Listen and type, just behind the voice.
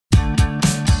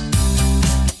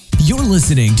You're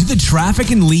listening to the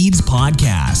Traffic and Leads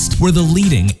podcast, where the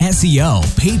leading SEO,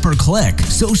 pay-per-click,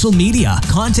 social media,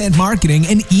 content marketing,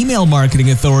 and email marketing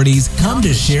authorities come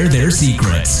to share their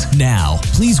secrets. Now,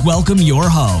 please welcome your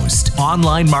host,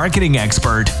 online marketing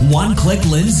expert, One Click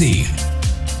Lindsay.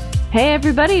 Hey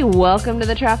everybody, welcome to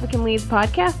the Traffic and Leads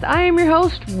podcast. I am your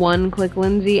host, One Click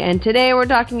Lindsay, and today we're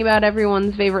talking about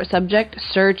everyone's favorite subject,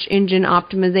 search engine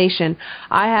optimization.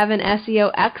 I have an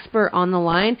SEO expert on the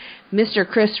line, Mr.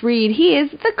 Chris Reed. He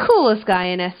is the coolest guy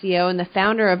in SEO and the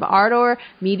founder of Ardor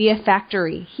Media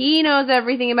Factory. He knows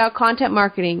everything about content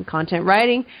marketing, content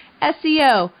writing,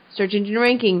 SEO, search engine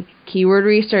ranking, keyword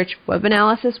research, web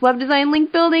analysis, web design,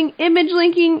 link building, image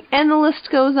linking, and the list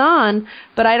goes on.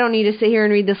 But I don't need to sit here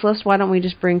and read this list. Why don't we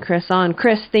just bring Chris on?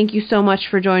 Chris, thank you so much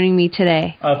for joining me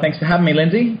today. Thanks for having me,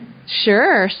 Lindsay.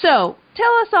 Sure. So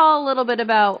tell us all a little bit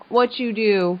about what you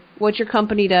do, what your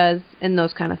company does, and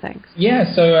those kind of things.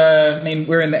 Yeah, so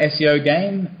we're in the SEO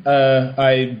game.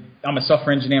 I'm a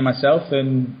software engineer myself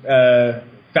and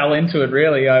fell into it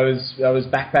really. I was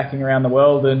backpacking around the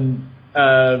world and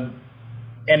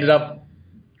ended up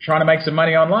trying to make some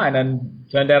money online, and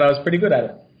turned out I was pretty good at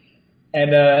it.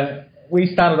 And we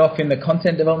started off in the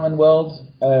content development world,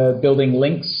 building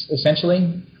links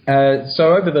essentially.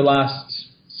 So over the last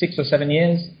 6 or 7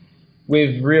 years,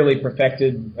 we've really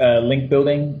perfected link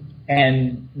building,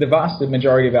 and the vast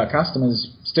majority of our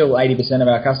customers, still 80% of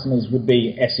our customers, would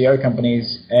be SEO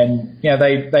companies, and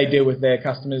they deal with their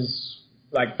customers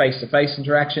like face-to-face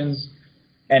interactions,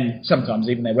 and sometimes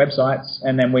even their websites,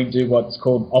 and then we do what's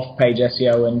called off-page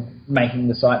SEO and making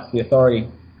the sites the authority.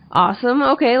 Awesome.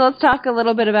 Okay, let's talk a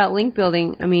little bit about link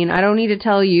building. I mean, I don't need to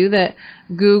tell you that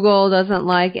Google doesn't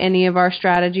like any of our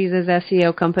strategies as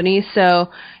SEO companies, so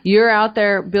you're out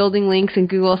there building links and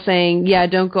Google saying, yeah,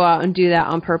 don't go out and do that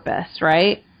on purpose,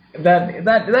 right?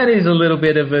 That is a little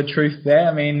bit of a truth there.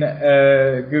 I mean,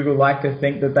 Google like to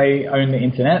think that they own the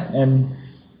internet, and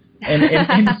are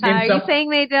you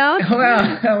saying they don't?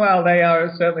 Well, they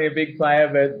are certainly a big player,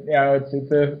 but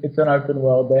it's an open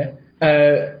world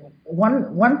there.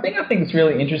 One thing I think is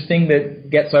really interesting that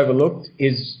gets overlooked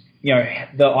is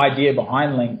the idea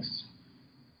behind links.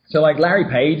 So like Larry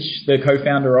Page, the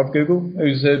co-founder of Google,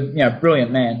 who's a brilliant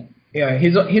man.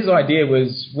 His idea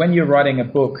was, when you're writing a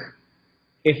book,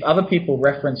 if other people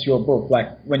reference your book, like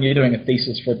when you're doing a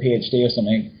thesis for a PhD or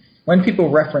something, when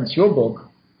people reference your book,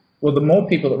 well, the more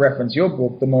people that reference your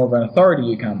book, the more of an authority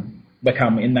you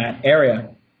become in that area.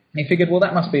 And he figured, well,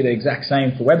 that must be the exact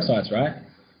same for websites, right?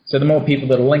 So the more people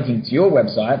that are linking to your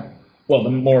website, well, the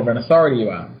more of an authority you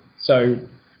are. So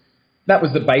that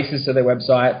was the basis of their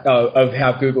website, of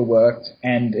how Google worked,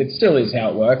 and it still is how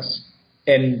it works.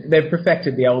 And they've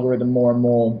perfected the algorithm more and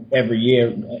more every year,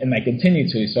 and they continue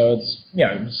to. So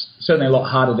it's certainly a lot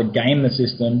harder to game the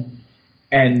system,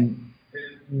 and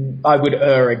I would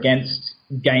err against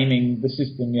gaming the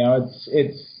system.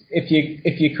 It's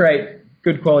if you create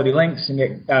good quality links and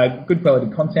get good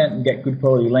quality content and get good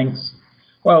quality links,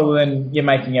 well, then you're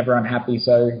making everyone happy.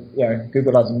 So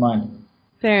Google doesn't mind.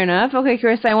 Fair enough. Okay,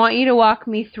 Chris, I want you to walk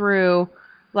me through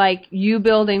like you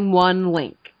building one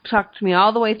link. Talk to me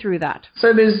all the way through that.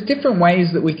 So there's different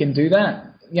ways that we can do that.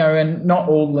 And not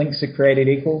all links are created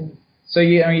equal. So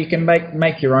you can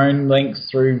make your own links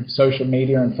through social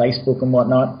media and Facebook and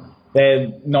whatnot. They're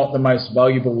not the most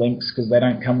valuable links because they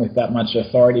don't come with that much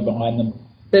authority behind them.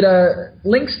 But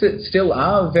links that still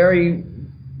are very,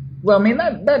 well, I mean,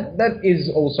 that is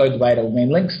also debatable. I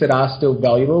mean, links that are still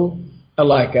valuable are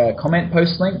like comment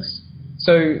post links.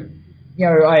 So,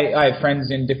 I have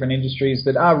friends in different industries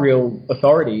that are real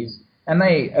authorities, and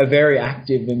they are very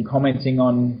active in commenting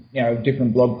on,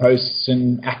 different blog posts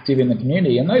and active in the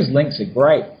community, and those links are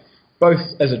great, both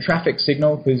as a traffic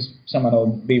signal, because someone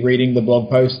will be reading the blog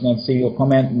post and they'll see your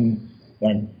comment,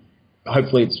 and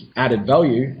hopefully it's added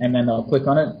value, and then they'll click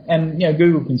on it. And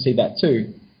Google can see that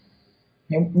too.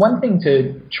 One thing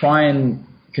to try and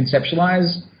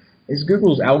conceptualize is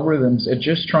Google's algorithms are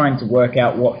just trying to work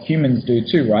out what humans do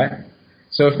too, right?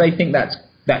 So if they think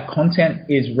that content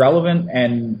is relevant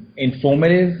and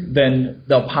informative, then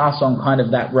they'll pass on kind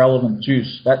of that relevant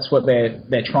juice. That's what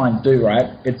they're trying to do,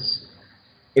 right?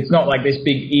 It's not like this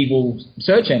big evil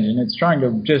search engine. It's trying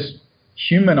to just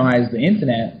humanize the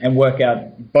internet and work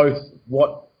out both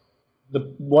what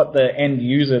the end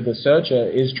user, the searcher,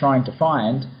 is trying to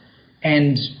find,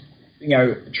 and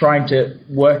trying to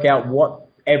work out what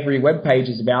every web page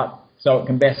is about, so it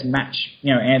can best match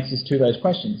answers to those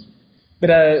questions. But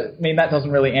that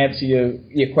doesn't really answer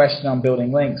your question on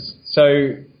building links.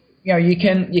 So you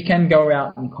can go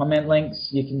out and comment links.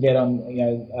 You can get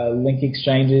on link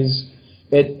exchanges.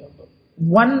 But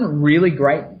one really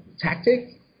great tactic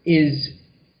is,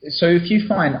 so if you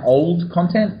find old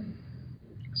content,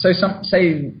 so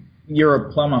say you're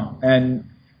a plumber and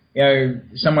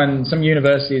some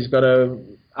university has got a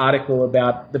article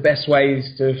about the best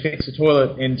ways to fix a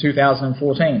toilet in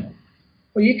 2014.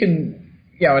 Well, you can,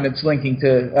 and it's linking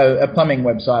to a plumbing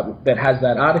website that has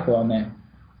that article on there.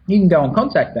 You can go and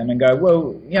contact them and go,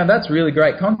 well, that's really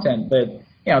great content, but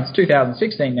it's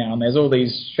 2016 now and there's all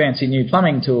these fancy new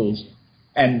plumbing tools,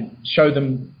 and show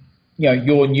them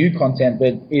your new content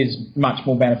that is much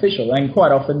more beneficial. And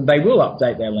quite often they will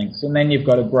update their links, and then you've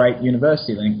got a great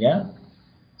university link, yeah?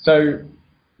 So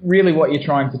really what you're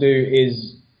trying to do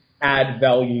is add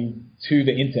value to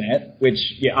the internet, which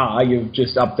you've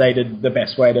just updated the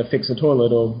best way to fix a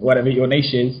toilet or whatever your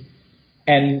niche is.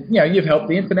 And, you've helped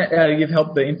the internet out, and you've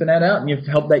helped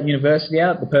that university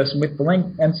out, the person with the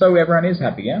link, and so everyone is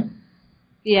happy, yeah?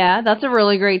 Yeah, that's a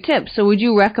really great tip. So would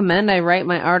you recommend I write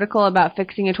my article about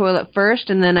fixing a toilet first,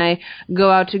 and then I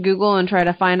go out to Google and try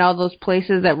to find all those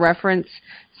places that reference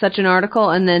such an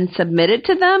article and then submit it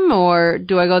to them? Or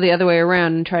do I go the other way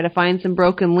around and try to find some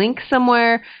broken links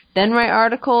somewhere, then write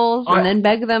articles, and then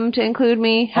beg them to include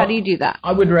me? How do you do that?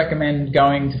 I would recommend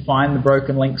going to find the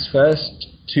broken links first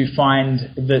to find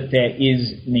that there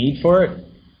is need for it.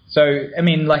 So,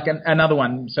 another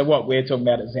one, so what we're talking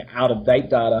about is out-of-date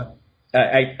data.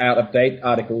 Out-of-date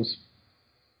articles,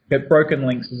 but broken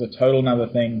links is a total another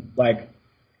thing. Like,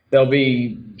 there'll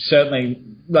be certainly,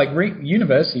 like,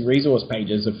 university resource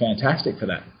pages are fantastic for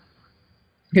that,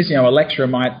 because a lecturer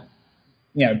might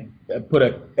put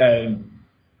a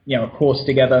course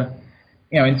together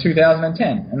in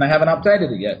 2010 and they haven't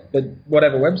updated it yet, but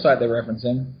whatever website they're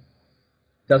referencing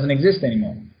doesn't exist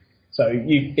anymore. So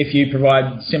if you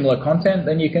provide similar content,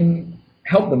 then you can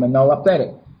help them and they'll update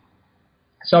it.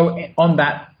 So on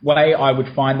that way, I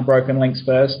would find the broken links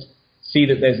first, see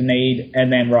that there's a need,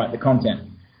 and then write the content.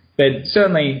 But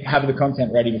certainly have the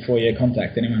content ready before you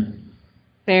contact anyone.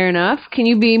 Fair enough. Can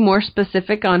you be more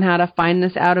specific on how to find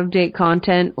this out-of-date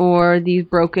content or these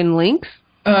broken links?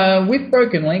 With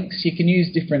broken links, you can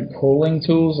use different crawling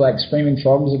tools, like Screaming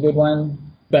Frog is a good one.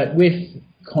 But with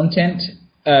content,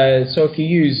 so if you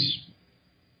use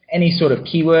any sort of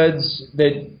keywords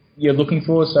that you're looking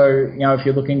for, so if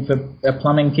you're looking for a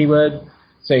plumbing keyword,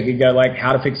 so you could go like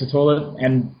how to fix a toilet,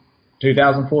 and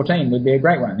 2014 would be a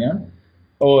great one,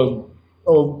 or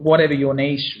whatever your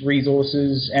niche,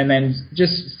 resources, and then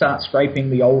just start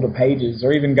scraping the older pages,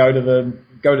 or even go to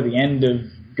the end of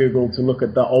Google to look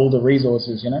at the older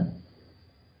resources,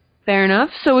 Fair enough.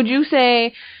 So would you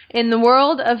say in the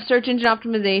world of search engine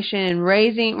optimization,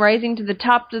 rising to the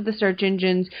top of the search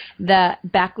engines, that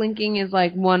backlinking is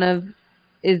like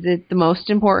is it the most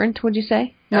important, would you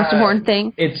say? Most important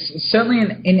thing? It's certainly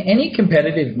in any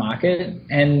competitive market,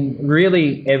 and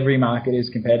really every market is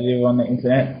competitive on the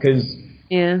internet, because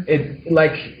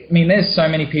there's so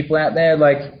many people out there,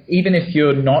 like, even if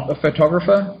you're not a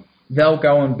photographer, they'll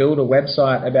go and build a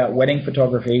website about wedding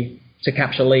photography to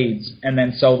capture leads and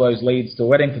then sell those leads to a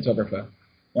wedding photographer.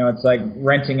 It's like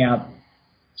renting out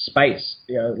space,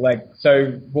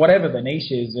 so whatever the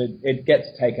niche is, it gets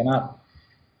taken up.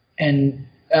 And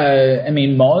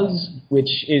Moz,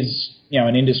 which is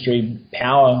an industry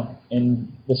power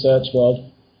in the search world,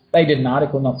 they did an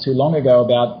article not too long ago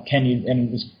about and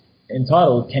it was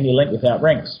entitled "Can you link without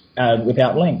links?"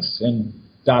 And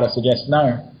data suggests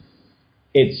no.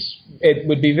 It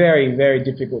would be very, very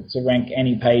difficult to rank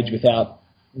any page without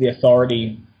the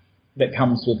authority that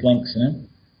comes with links,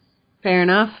 Fair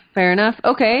enough.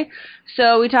 Okay,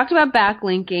 so we talked about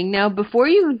backlinking. Now, before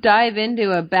you dive into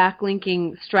a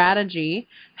backlinking strategy,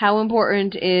 how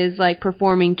important is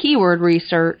performing keyword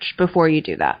research before you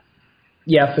do that?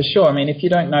 Yeah, for sure. If you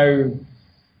don't know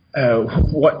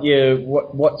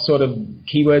what sort of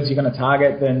keywords you're going to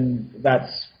target, then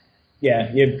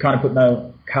you've kind of put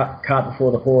no cart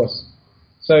before the horse.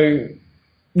 So,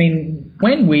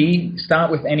 when we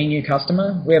start with any new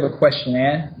customer, we have a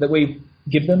questionnaire that we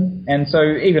give them, and so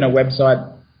even a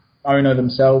website owner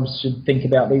themselves should think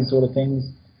about these sort of things.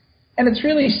 And it's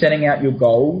really setting out your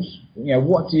goals.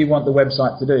 What do you want the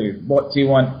website to do? What do you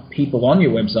want people on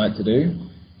your website to do?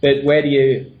 But where do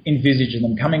you envisage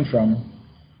them coming from?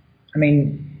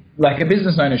 A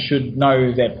business owner should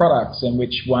know their products and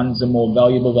which ones are more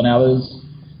valuable than others.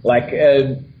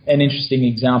 An interesting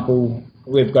example,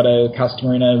 we've got a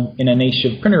customer in a niche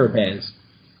of printer repairs,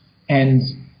 and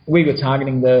we were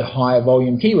targeting the higher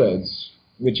volume keywords,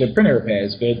 which are printer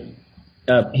repairs, but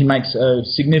he makes a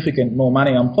significant more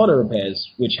money on plotter repairs,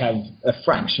 which have a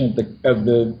fraction of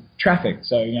the traffic.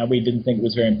 So, we didn't think it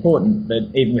was very important,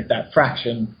 but even with that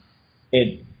fraction,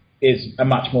 it is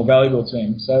much more valuable to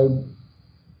him. So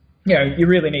you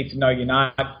really need to know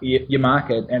your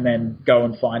market and then go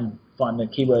and find the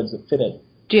keywords that fit it.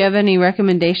 Do you have any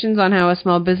recommendations on how a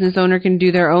small business owner can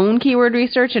do their own keyword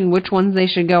research and which ones they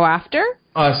should go after?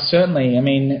 Certainly. I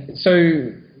mean, so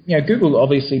Google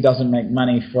obviously doesn't make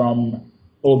money from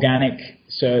organic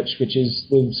search, which is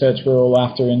the search we're all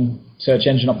after in search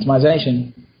engine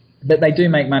optimization, but they do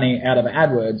make money out of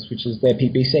AdWords, which is their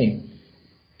PPC.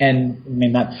 And I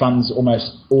mean, that funds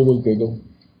almost all of Google.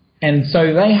 And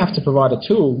so they have to provide a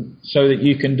tool so that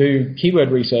you can do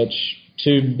keyword research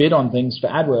to bid on things for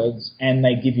AdWords, and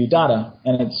they give you data,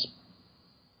 and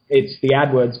it's the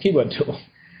AdWords keyword tool.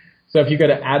 So if you go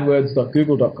to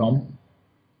adwords.google.com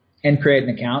and create an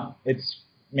account,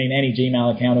 any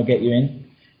Gmail account will get you in.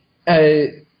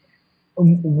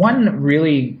 One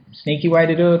really sneaky way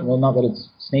to do it, well, not that it's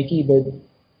sneaky, but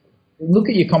look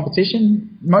at your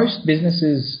competition. Most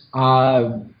businesses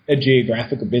are a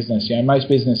geographical business. Most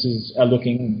businesses are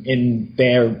looking in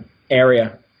their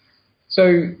area.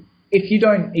 So if you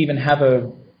don't even have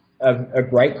a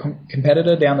great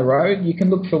competitor down the road, you can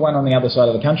look for one on the other side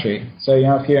of the country. So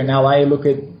if you're in LA, look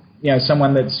at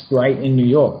someone that's great in New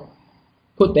York.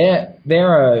 Put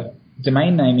their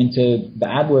domain name into the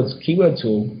AdWords keyword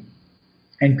tool,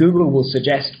 and Google will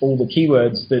suggest all the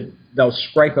keywords that they'll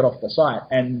scrape it off the site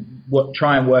and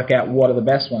try and work out what are the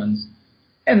best ones.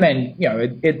 And then,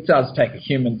 it does take a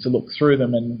human to look through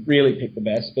them and really pick the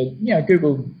best. But,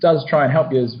 Google does try and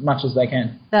help you as much as they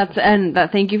can.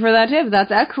 Thank you for that tip.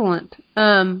 That's excellent.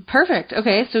 Perfect.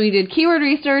 Okay, so we did keyword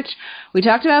research. We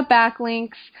talked about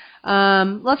backlinks.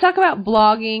 Let's talk about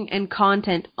blogging and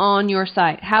content on your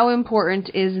site. How important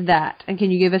is that? And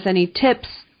can you give us any tips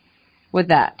with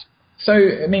that? So,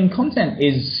 content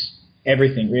is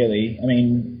everything, really.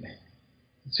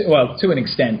 To an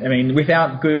extent.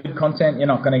 Without good content, you're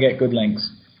not going to get good links.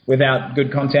 Without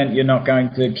good content, you're not going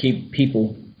to keep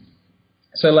people.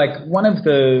 So, one of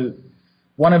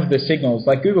the signals,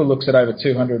 Google looks at over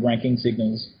 200 ranking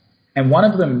signals, and one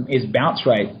of them is bounce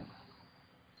rate.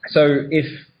 So, if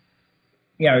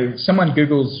someone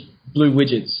Googles blue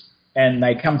widgets and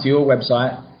they come to your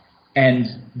website and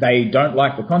they don't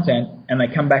like the content and they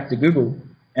come back to Google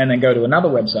and then go to another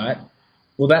website,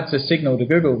 well, that's a signal to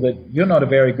Google that you're not a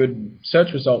very good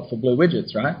search result for blue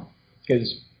widgets, right?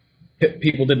 Because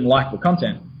people didn't like the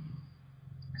content.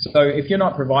 So if you're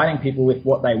not providing people with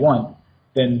what they want,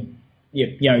 then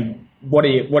what are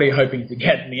you hoping to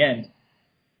get in the end?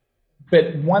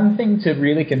 But one thing to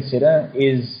really consider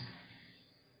is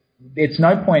it's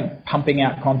no point pumping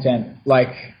out content.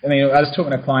 I was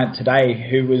talking to a client today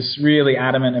who was really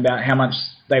adamant about how much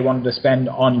they wanted to spend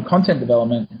on content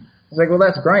development. I was like, well,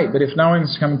 that's great, but if no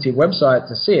one's coming to your website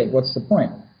to see it, what's the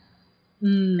point?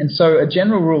 And so a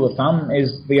general rule of thumb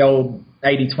is the old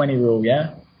 80-20 rule,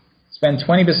 yeah? Spend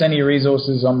 20% of your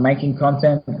resources on making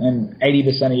content and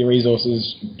 80% of your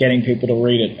resources getting people to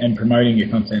read it and promoting your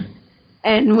content.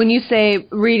 And when you say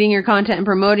reading your content and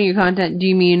promoting your content, do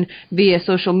you mean via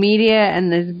social media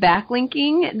and this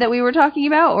backlinking that we were talking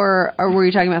about, or were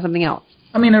you talking about something else?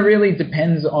 It really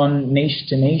depends on niche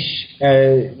to niche.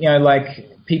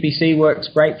 PPC works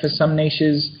great for some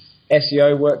niches.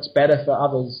 SEO works better for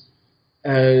others.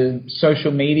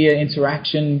 Social media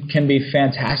interaction can be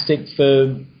fantastic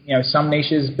for some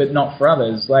niches, but not for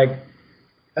others.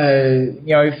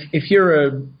 If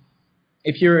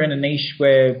you're in a niche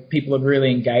where people are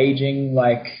really engaging,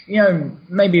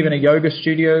 maybe even a yoga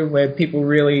studio where people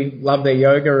really love their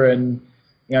yoga and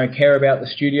care about the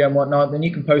studio and whatnot, then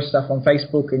you can post stuff on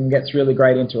Facebook and gets really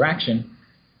great interaction.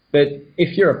 But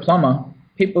if you're a plumber,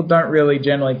 people don't really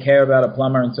generally care about a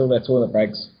plumber until their toilet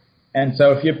breaks. And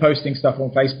so if you're posting stuff on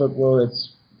Facebook, well,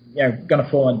 it's going to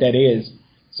fall on dead ears.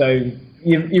 So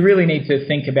you really need to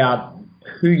think about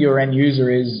who your end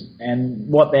user is and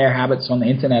what their habits on the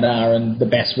internet are and the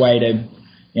best way to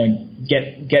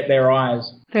get their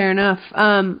eyes. Fair enough.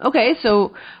 Okay,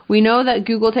 so we know that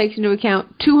Google takes into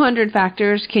account 200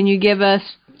 factors. Can you give us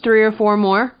 3 or 4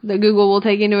 more that Google will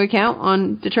take into account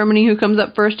on determining who comes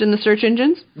up first in the search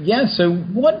engines? Yeah, so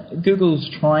what Google's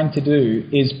trying to do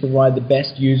is provide the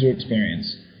best user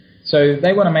experience. So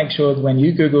they want to make sure that when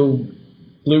you Google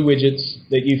blue widgets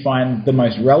that you find the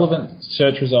most relevant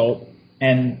search result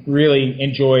and really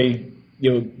enjoy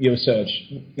your search.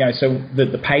 So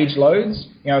that the page loads.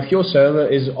 If your server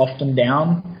is often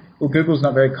down, well, Google's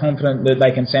not very confident that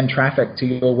they can send traffic to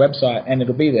your website and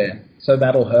it'll be there. So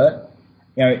that'll hurt.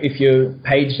 If your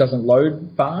page doesn't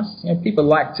load fast, people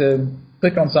like to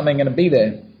click on something and it'll be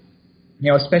there.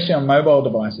 Especially on mobile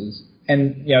devices.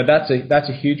 And that's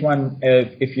a huge one.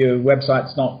 If your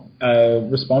website's not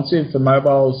responsive for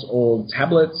mobiles or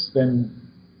tablets, then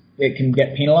it can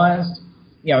get penalized.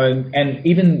 and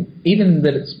even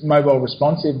that it's mobile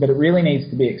responsive, but it really needs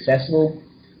to be accessible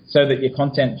so that your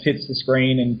content fits the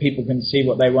screen and people can see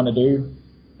what they want to do.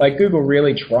 Like Google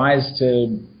really tries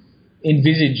to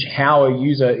envisage how a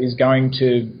user is going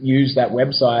to use that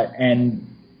website and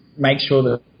make sure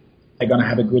that they're going to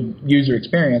have a good user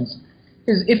experience.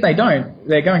 Because if they don't,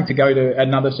 they're going to go to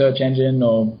another search engine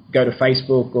or go to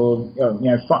Facebook or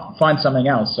find something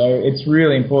else. So it's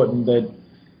really important that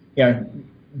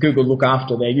Google look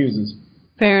after their users.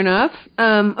 Fair enough.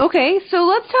 Okay, so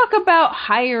let's talk about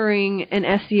hiring an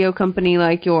SEO company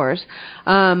like yours.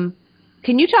 Can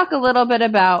you talk a little bit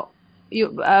about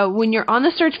when you're on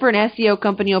the search for an SEO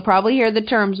company, you'll probably hear the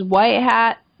terms white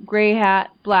hat, gray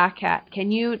hat, black hat.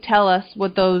 Can you tell us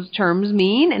what those terms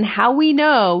mean and how we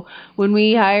know when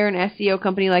we hire an SEO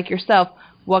company like yourself,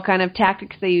 what kind of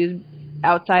tactics they use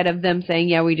outside of them saying,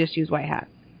 yeah, we just use white hat?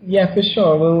 Yeah, for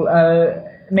sure. Well,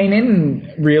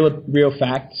 in real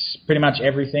facts, pretty much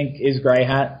everything is grey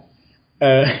hat.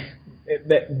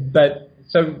 But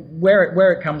so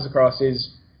where it comes across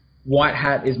is white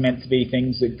hat is meant to be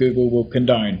things that Google will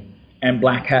condone, and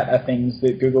black hat are things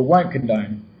that Google won't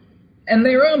condone. And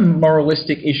there are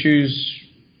moralistic issues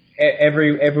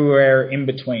everywhere in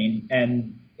between,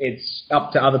 and it's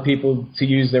up to other people to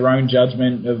use their own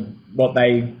judgment of what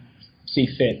they see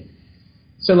fit.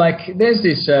 So, there's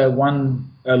this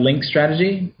one link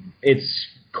strategy. It's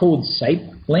called SAPE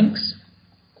links.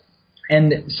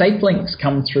 And SAPE links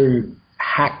come through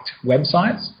hacked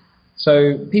websites.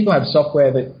 So people have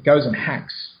software that goes and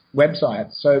hacks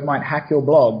websites. So it might hack your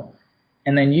blog,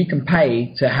 and then you can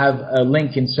pay to have a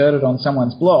link inserted on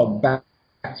someone's blog back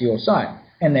to your site.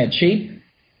 And they're cheap,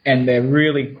 and they're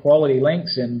really quality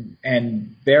links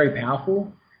and very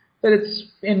powerful. But it's,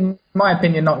 in my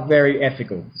opinion, not very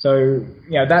ethical. So,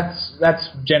 that's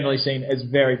generally seen as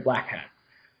very black hat.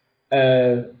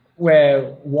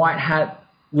 Where white hat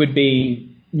would be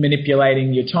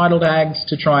manipulating your title tags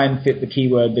to try and fit the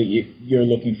keyword that you're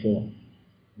looking for.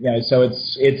 So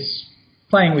it's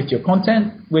playing with your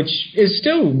content, which is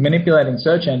still manipulating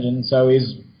search engines, so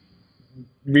is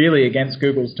really against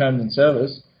Google's terms and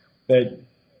service. But,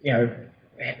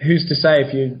 who's to say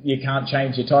if you can't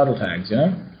change your title tags,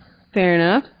 Fair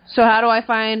enough. So how do I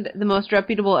find the most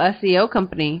reputable SEO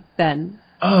company then?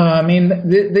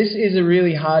 This is a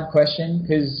really hard question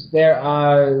because there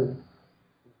are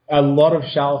a lot of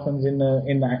charlatans in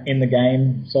the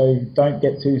game. So don't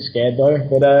get too scared though.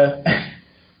 But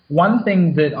one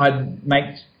thing that I'd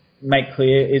make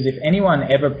clear is if anyone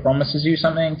ever promises you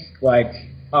something like,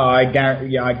 I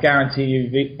guarantee you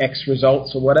the X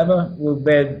results or whatever, well,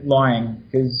 they're lying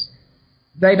because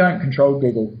they don't control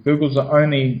Google. Google's the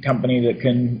only company that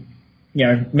can,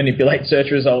 manipulate search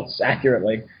results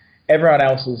accurately. Everyone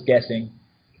else is guessing.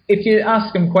 If you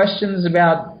ask them questions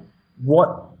about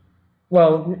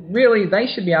really, they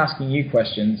should be asking you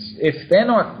questions. If they're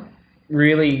not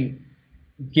really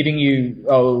giving you,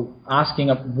 asking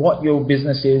what your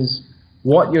business is,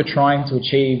 what you're trying to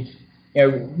achieve,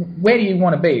 where do you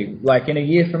want to be? Like in a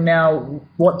year from now,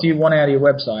 what do you want out of your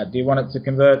website? Do you want it to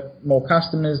convert more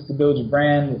customers, to build your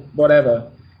brand,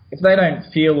 whatever? If they don't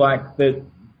feel like that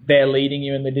they're leading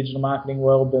you in the digital marketing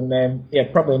world, then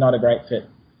they're probably not a great fit.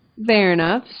 Fair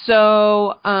enough.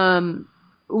 So,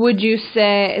 would you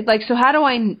say, so how do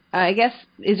I guess,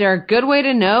 is there a good way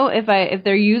to know if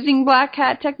they're using black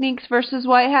hat techniques versus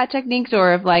white hat techniques,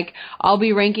 or if I'll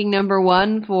be ranking number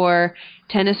 1 for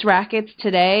tennis rackets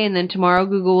today, and then tomorrow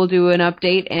Google will do an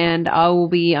update and I will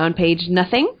be on page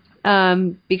nothing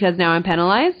because now I'm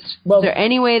penalized? Well, is there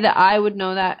any way that I would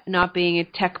know that, not being a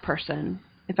tech person,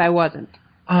 if I wasn't?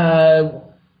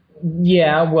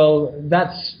 Yeah, well,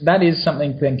 that is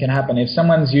something that can happen. If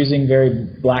someone's using very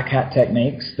black hat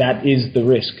techniques, that is the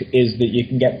risk, is that you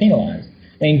can get penalized.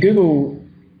 Google,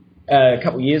 a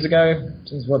couple of years ago,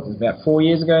 about 4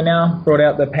 years ago now, brought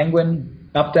out the Penguin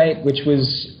update, which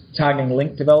was targeting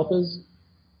link developers.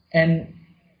 And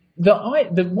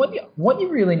what you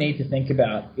really need to think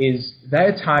about is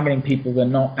they're targeting people that are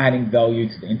not adding value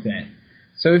to the internet.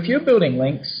 So if you're building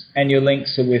links and your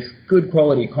links are with good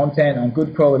quality content on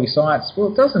good quality sites,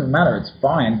 well, it doesn't matter. It's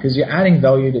fine because you're adding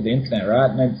value to the internet,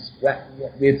 right? And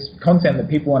it's content that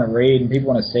people want to read and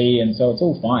people want to see, and so it's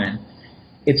all fine.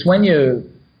 It's when you're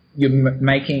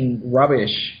making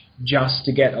rubbish just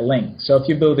to get a link. So if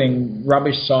you're building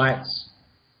rubbish sites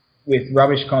with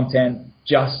rubbish content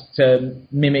just to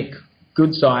mimic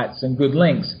good sites and good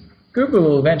links, Google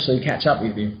will eventually catch up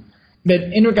with you. But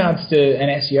in regards to an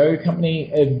SEO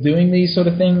company doing these sort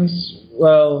of things,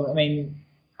 well,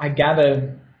 I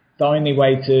gather the only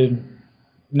way to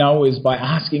know is by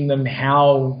asking them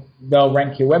how they'll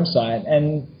rank your website,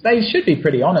 and they should be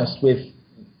pretty honest with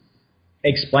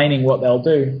explaining what they'll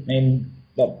do. I mean,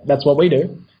 that's what we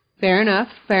do. Fair enough.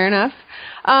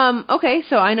 Okay,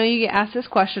 so I know you get asked this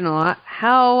question a lot.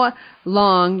 How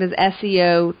long does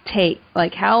SEO take?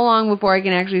 Like, how long before I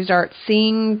can actually start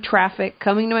seeing traffic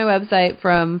coming to my website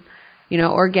from,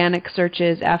 organic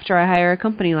searches after I hire a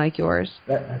company like yours?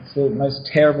 That's the most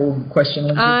terrible question.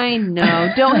 Lindsay. I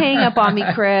know. Don't hang up on me,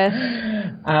 Chris.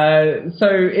 So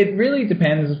it really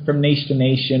depends from niche to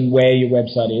niche and where your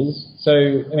website is.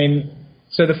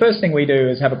 So the first thing we do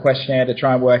is have a questionnaire to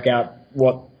try and work out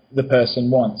what the person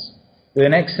wants. The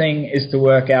next thing is to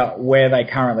work out where they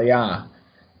currently are.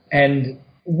 And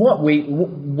where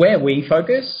we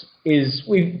focus is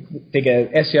we figure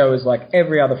SEO is like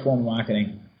every other form of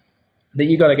marketing, that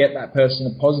you got to get that person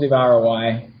a positive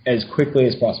ROI as quickly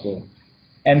as possible.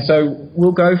 And so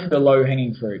we'll go for the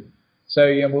low-hanging fruit.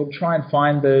 So we'll try and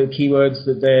find the keywords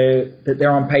that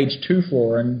they're on page 2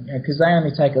 for, and because they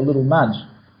only take a little nudge.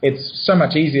 It's so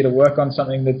much easier to work on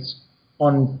something that's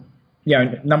on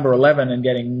number 11 and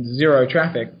getting 0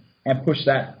 traffic and push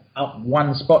that up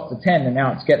 1 spot to 10 and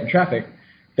now it's getting traffic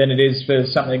than it is for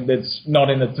something that's not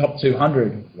in the top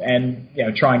 200 and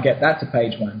try and get that to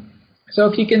page 1. So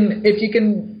if you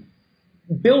can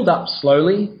build up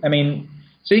slowly,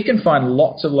 so you can find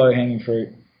lots of low-hanging fruit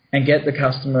and get the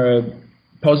customer a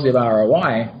positive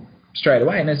ROI straight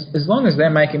away. And as long as they're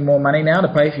making more money now to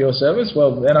pay for your service,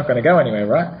 well, they're not going to go anywhere,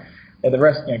 right? The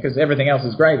rest, because everything else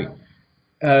is gravy.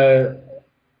 And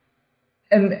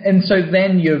so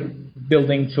then you're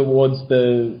building towards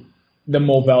the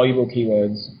more valuable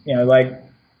keywords.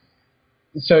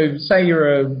 So say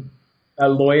you're a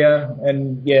lawyer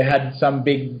and you had some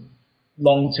big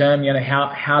long term,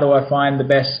 how do I find the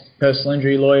best personal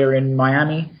injury lawyer in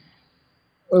Miami?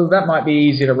 Well, that might be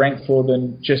easier to rank for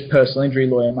than just personal injury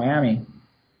lawyer in Miami.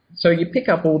 So you pick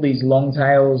up all these long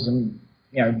tails and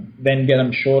then get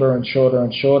them shorter and shorter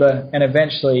and shorter, and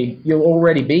eventually you'll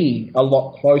already be a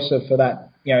lot closer for that,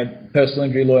 personal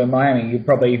injury lawyer in Miami. You're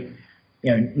probably,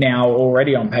 now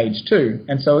already on page 2.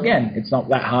 And so again, it's not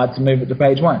that hard to move it to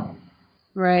page 1.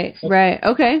 Right.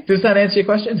 Okay. Does that answer your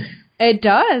question? It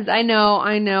does. I know.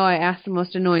 I ask the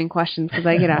most annoying questions because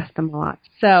I get asked them a lot.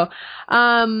 So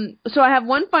I have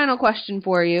one final question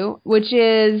for you, which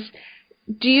is,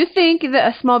 do you think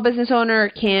that a small business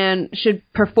owner should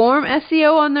perform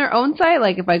SEO on their own site?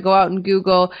 Like if I go out and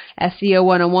Google SEO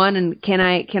 101, and can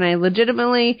I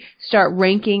legitimately start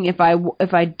ranking if I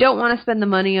don't want to spend the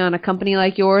money on a company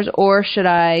like yours, or should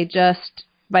I just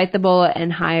bite the bullet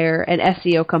and hire an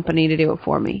SEO company to do it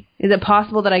for me? Is it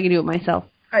possible that I can do it myself?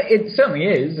 It certainly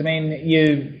is.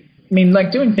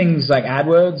 Like doing things like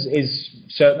AdWords is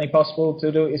certainly possible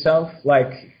to do it yourself.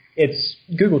 Like it's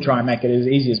Google try and make it as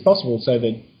easy as possible so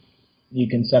that you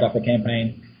can set up a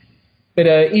campaign. But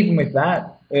even with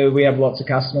that, we have lots of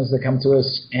customers that come to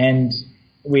us and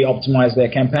we optimize their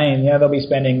campaign. They'll be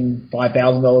spending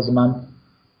 $5,000 a month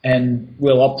and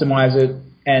we'll optimize it,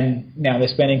 and now they're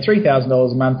spending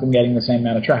 $3,000 a month and getting the same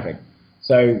amount of traffic.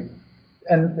 So,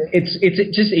 and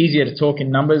it's just easier to talk in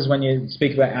numbers when you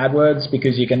speak about AdWords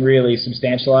because you can really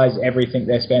substantialize everything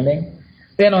they're spending.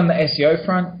 Then on the SEO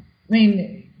front,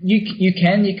 you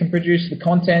can produce the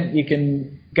content, you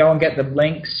can go and get the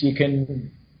links, you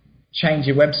can change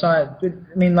your website.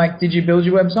 Did you build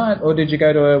your website or did you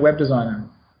go to a web designer?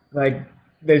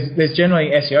 There's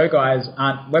generally SEO guys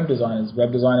aren't web designers.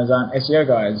 Web designers aren't SEO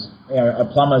guys. A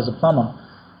plumber's a plumber.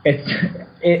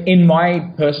 In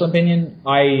my personal opinion,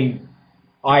 I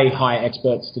hire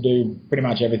experts to do pretty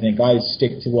much everything. I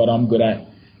stick to what I'm good at.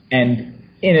 And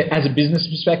as a business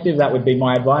perspective, that would be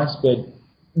my advice. But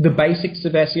the basics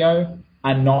of SEO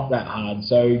are not that hard.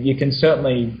 So you can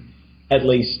certainly at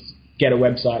least get a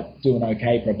website doing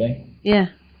okay, probably. Yeah.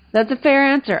 That's a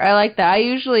fair answer. I like that. I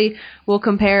usually will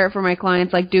compare it for my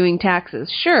clients like doing taxes.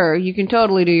 Sure, you can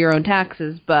totally do your own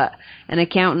taxes, but an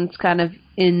accountant's kind of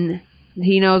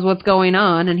he knows what's going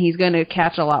on, and he's going to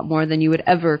catch a lot more than you would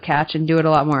ever catch and do it a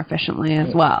lot more efficiently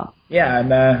as well. Yeah, and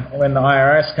when the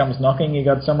IRS comes knocking, you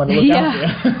got someone to look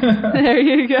after you. There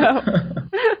you go.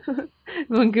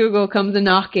 When Google comes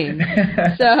a-knocking.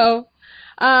 So...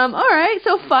 all right.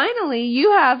 So finally,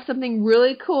 you have something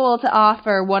really cool to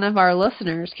offer one of our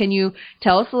listeners. Can you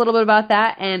tell us a little bit about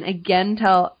that? And again,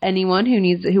 tell anyone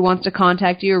who wants to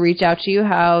contact you or reach out to you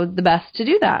how the best to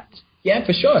do that. Yeah,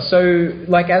 for sure. So,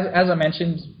 as I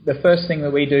mentioned, the first thing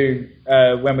that we do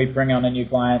when we bring on a new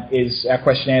client is our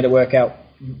questionnaire to work out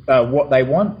what they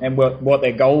want and what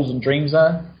their goals and dreams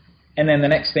are. And then the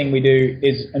next thing we do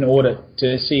is an audit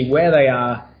to see where they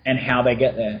are and how they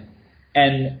get there.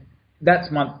 And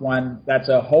that's month 1. That's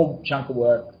a whole chunk of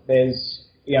work. There's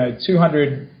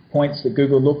 200 points that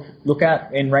Google look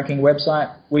at in ranking a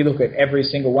website. We look at every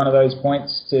single one of those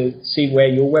points to see where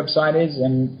your website is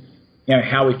and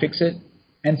how we fix it.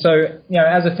 And so,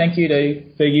 as a thank you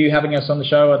for you having us on the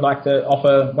show, I'd like to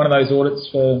offer one of those audits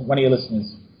for one of your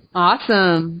listeners.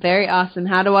 Awesome. Very awesome.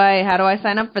 How do I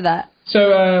sign up for that?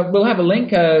 So we'll have a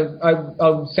link.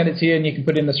 I'll send it to you, and you can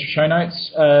put it in the show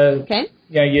notes. Okay.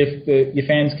 Your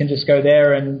fans can just go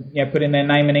there and put in their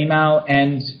name and email,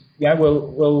 and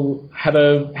we'll have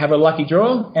a lucky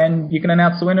draw, and you can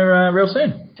announce the winner real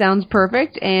soon. Sounds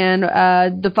perfect. And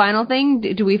the final thing,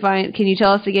 can you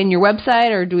tell us again your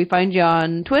website, or do we find you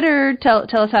on Twitter? Tell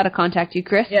us how to contact you,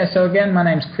 Chris. Yeah. So again, my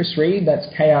name's Chris Reid. That's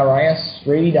Kris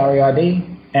Reid,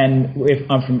 R-E-I-D. And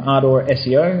I'm from Ardor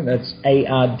SEO. That's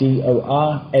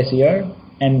ARDOR SEO.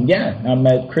 And I'm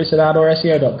at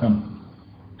chris@ardorseo.com.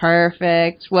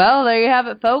 Perfect. Well, there you have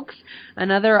it, folks.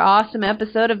 Another awesome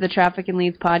episode of the Traffic and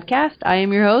Leads podcast. I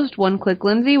am your host, One Click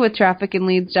Lindsay with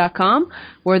trafficandleads.com,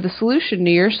 where the solution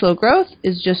to your slow growth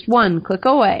is just one click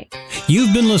away.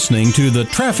 You've been listening to the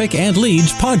Traffic and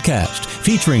Leads podcast,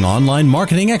 featuring online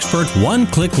marketing expert One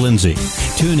Click Lindsay.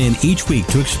 Tune in each week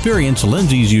to experience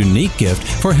Lindsay's unique gift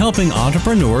for helping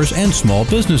entrepreneurs and small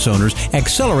business owners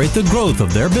accelerate the growth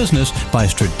of their business by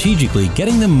strategically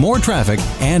getting them more traffic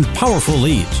and powerful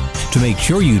leads. To make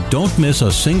sure you don't miss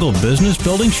a single business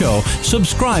building show,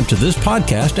 subscribe to this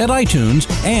podcast at iTunes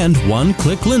and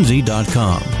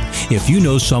oneclicklindsay.com. If you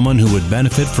know someone who would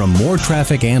benefit from more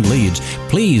traffic and leads,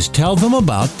 please tell them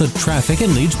about the Traffic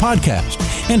and Leads podcast.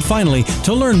 And finally,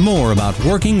 to learn more about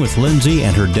working with Lindsay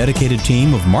and her dedicated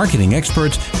team of marketing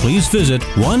experts, please visit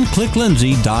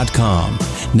oneclicklindsay.com.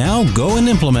 Now go and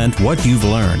implement what you've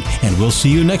learned, and we'll see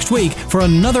you next week for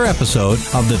another episode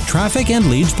of the Traffic and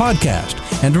Leads podcast.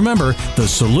 And remember, the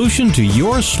solution to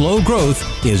your slow growth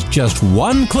is just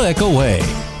one click away.